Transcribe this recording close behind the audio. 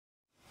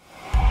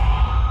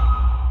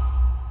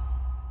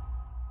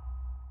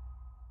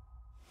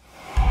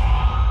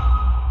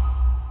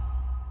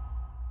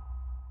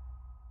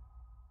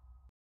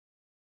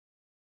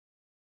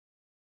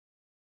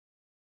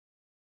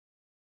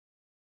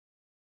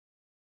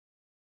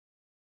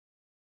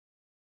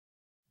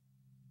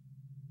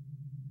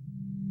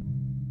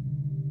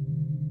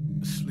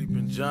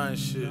Living giant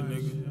shit,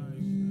 nigga.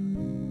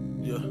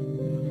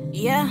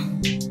 Yeah.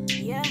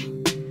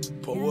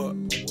 Pull up.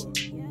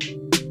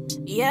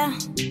 Yeah.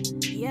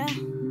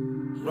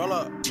 Roll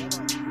up.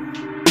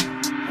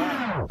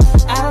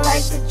 I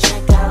like to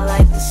drink, I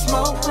like to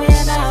smoke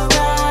when I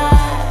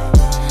ride.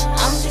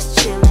 I'm just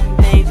chillin',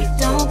 baby,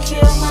 don't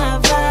kill my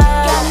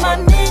vibe. Got my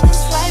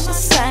niggas right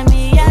beside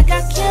me, I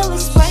got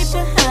killers right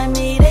behind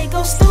me. They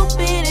go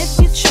stupid if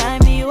you try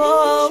me,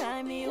 whoa,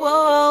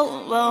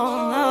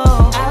 no.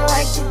 I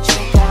like to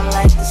drink, I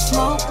like to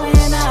smoke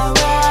when I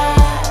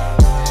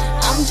ride.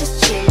 I'm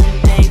just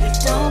chillin', baby,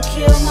 don't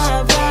kill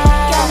my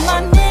vibe. Got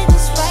my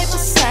niggas right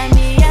beside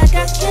me, I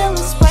got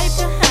killers right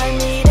behind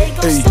me. They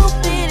go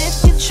stupid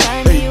if you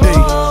try me,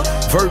 whoa.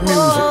 Vert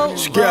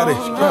music, Scotty,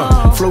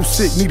 flow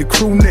sick, need a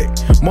crew neck.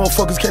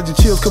 Motherfuckers catching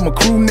chills, cause my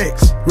crew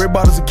necks. Red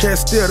bottles of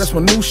Castile, that's my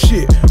new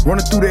shit.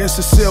 Running through the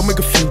SSL, make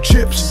a few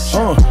chips.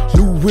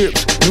 New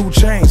whips, new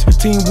chains.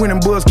 Team winning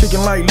buzz kicking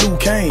like Luke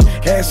Kane.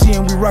 Ass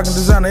in, we rockin'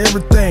 designer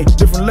everything.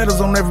 Different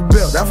letters on every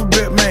belt,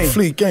 alphabet man.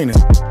 Fleek, ain't it?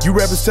 You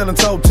rappers selling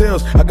tall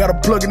tales. I got a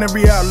plug in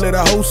every outlet,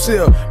 I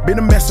wholesale. Been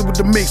a master with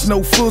the mix,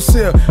 no full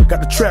sale.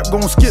 Got the trap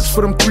going skits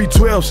for them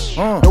 312s.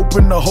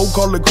 Open the hole,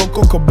 call it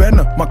Coco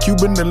Cabana. My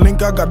Cuban the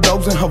link, I got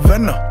dogs in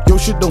Havana. Yo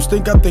shit don't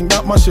stink, I think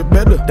not my shit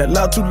better. That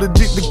loud too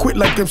legit to quit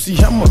like MC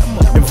Hammer.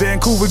 In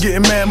Vancouver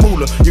getting mad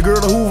moolah. Your girl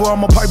the Hoover,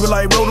 I'm a piper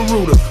like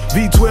Roto-Rooter.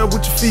 V12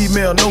 with your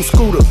female, no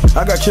scooter.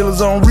 I got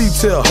killers on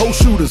retail, whole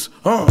shooters.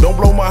 Don't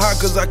blow my high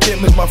cause I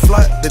can't miss my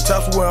flight. The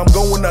top's where I'm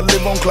going, I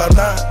live on cloud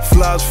 9.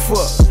 Flies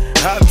fuck,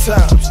 hot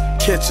times,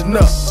 catching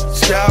up,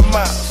 sky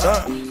miles.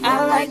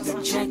 I like to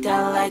drink,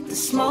 I like to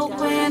smoke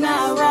when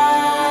I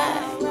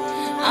ride.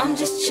 I'm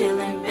just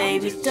chillin',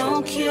 baby,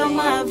 don't kill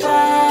my vibe.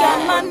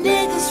 Got my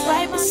niggas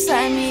right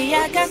beside me,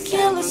 I got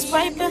killers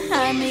right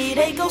behind me.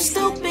 They go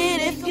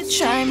stupid if you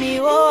try me,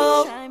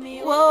 whoa,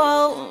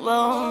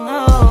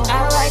 no.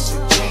 I like to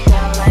drink,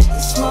 I like to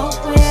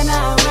smoke when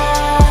I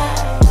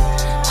ride.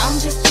 I'm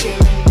just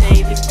chillin',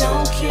 baby,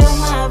 don't kill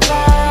my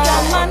vibe.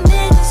 Got my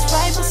niggas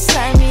right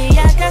beside me,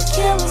 I got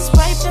killers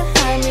right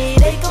behind me.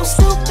 They go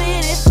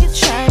stupid if you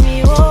try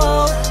me,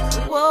 whoa,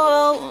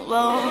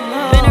 no.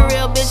 Been a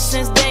real bitch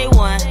since day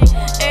one.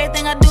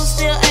 Everything I do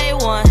still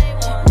A1.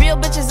 Real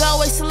bitches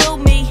always salute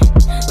me.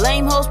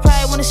 Lame hoes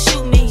probably wanna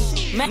shoot me.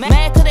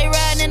 Mad cause they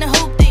riding in a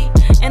hoopty.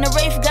 And the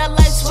Wraith got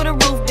lights where the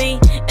roof be.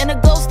 And the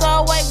Ghost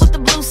all white with the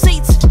blue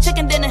seats.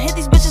 Chicken dinner hit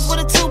these bitches with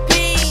a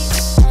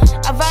 2-piece.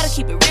 I vow to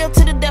keep it real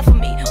to the death of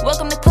me.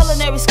 Welcome to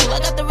culinary school, I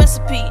got the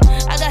recipe.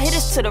 I got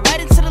hitters to the right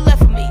and to the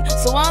left of me.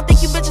 So I don't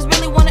think you bitches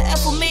really wanna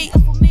F with me.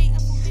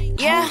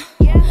 Yeah,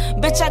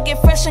 bitch, I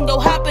get fresh and go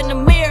hop in the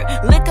mirror.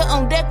 Liquor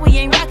on deck, we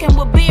ain't rockin'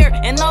 with beer.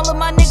 And all of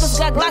my niggas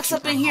got Glocks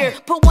up in here.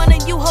 Put one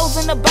of you hoes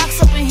in the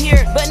box up in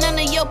here. But none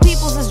of your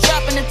peoples is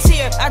dropping a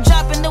tear. I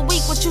drop in the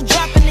week, what you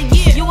drop in the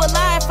year. You a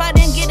lie if I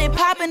didn't get it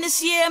poppin'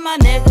 this year, my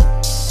nigga.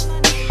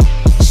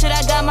 Shit,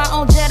 I got my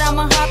own jet,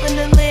 I'ma hop in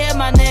the lid,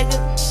 my nigga.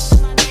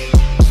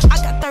 I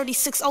got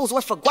 36 O's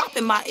worth of guap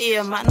in my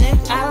ear, my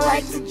nigga. I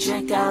like to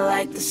drink, I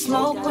like to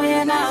smoke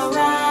when I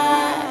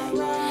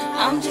ride.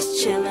 I'm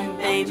just chillin',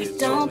 baby,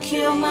 don't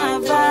kill my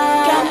vibe.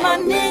 Got my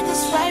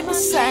niggas right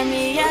beside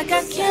me, I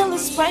got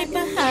killers right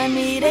behind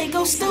me. They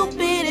go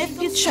stupid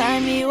if you try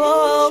me,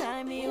 whoa,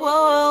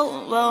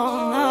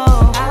 no.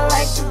 I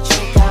like to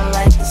drink, I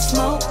like to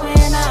smoke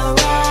when I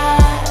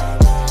ride.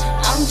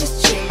 I'm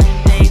just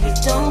chillin', baby,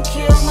 don't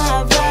kill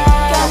my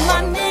vibe. Got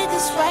my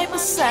niggas right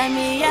beside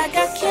me, I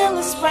got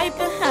killers right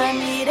behind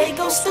me. They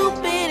go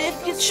stupid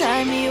if you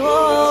try me,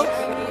 whoa,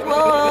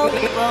 no.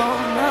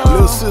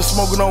 Lil' sis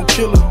smoking on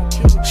killer.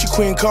 She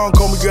Queen Kong,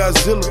 call me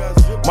Godzilla.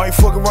 Might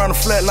fuck around the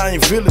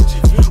flatline village.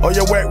 All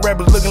your whack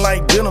rappers looking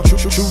like denim. True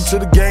to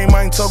the game,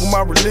 I ain't talking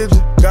about religion.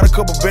 Got a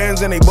couple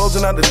bands and they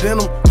bulging out the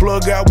denim.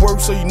 Plug got work,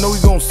 so you know he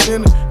gon'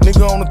 send it.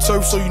 Nigga on the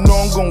turf, so you know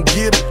I'm gon'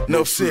 get it.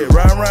 Enough said,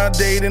 riding around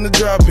date in the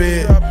drop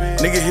head.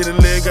 Nigga hit a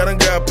leg, I done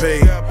got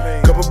paid.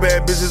 Couple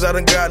bad bitches, I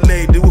done got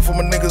laid. Do it for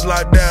my niggas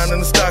locked down in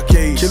the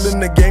stockade. Killing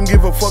the game,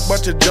 give a fuck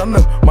about your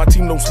jumper. My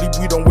team don't sleep,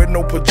 we don't wear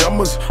no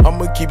pajamas.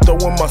 I'ma keep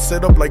throwing my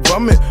setup like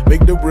vomit.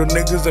 Make the real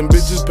niggas and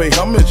bitches pay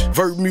homage.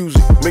 Vert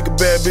music, make a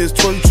bad bitch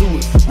twerk to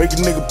it. Make a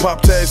nigga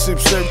pop tag, sip,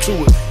 serve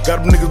to it.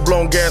 Got them niggas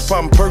blowing gas,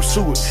 popping perks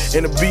to it.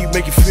 And the beat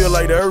make you feel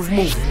like the earth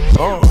moving.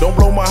 Don't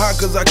blow my high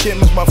cause I can't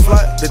miss my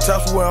flight. The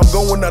top's where I'm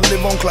going, I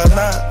live on cloud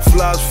 9.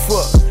 Flies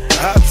fuck,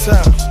 hot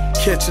times,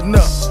 catching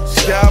up,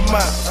 sky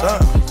miles.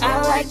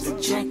 I like to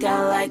drink,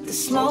 I like to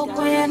smoke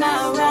when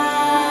I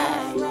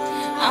ride.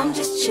 I'm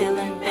just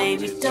chillin',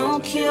 baby,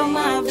 don't kill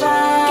my vibe.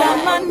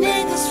 Got my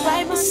niggas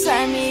right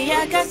beside me,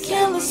 I got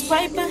killers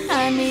right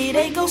behind me.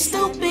 They go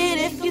stupid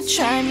if you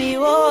try me,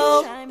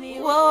 whoa,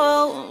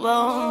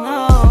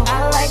 no.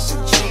 I like to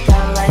drink,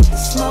 I like to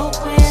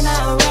smoke when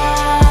I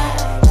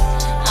ride.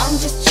 I'm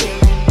just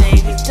chillin',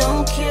 baby,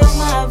 don't kill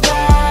my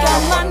vibe.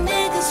 Got my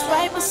niggas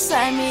right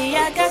beside me,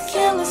 I got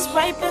killers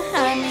right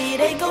behind me.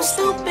 They go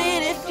stupid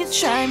if you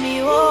try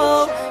me, whoa.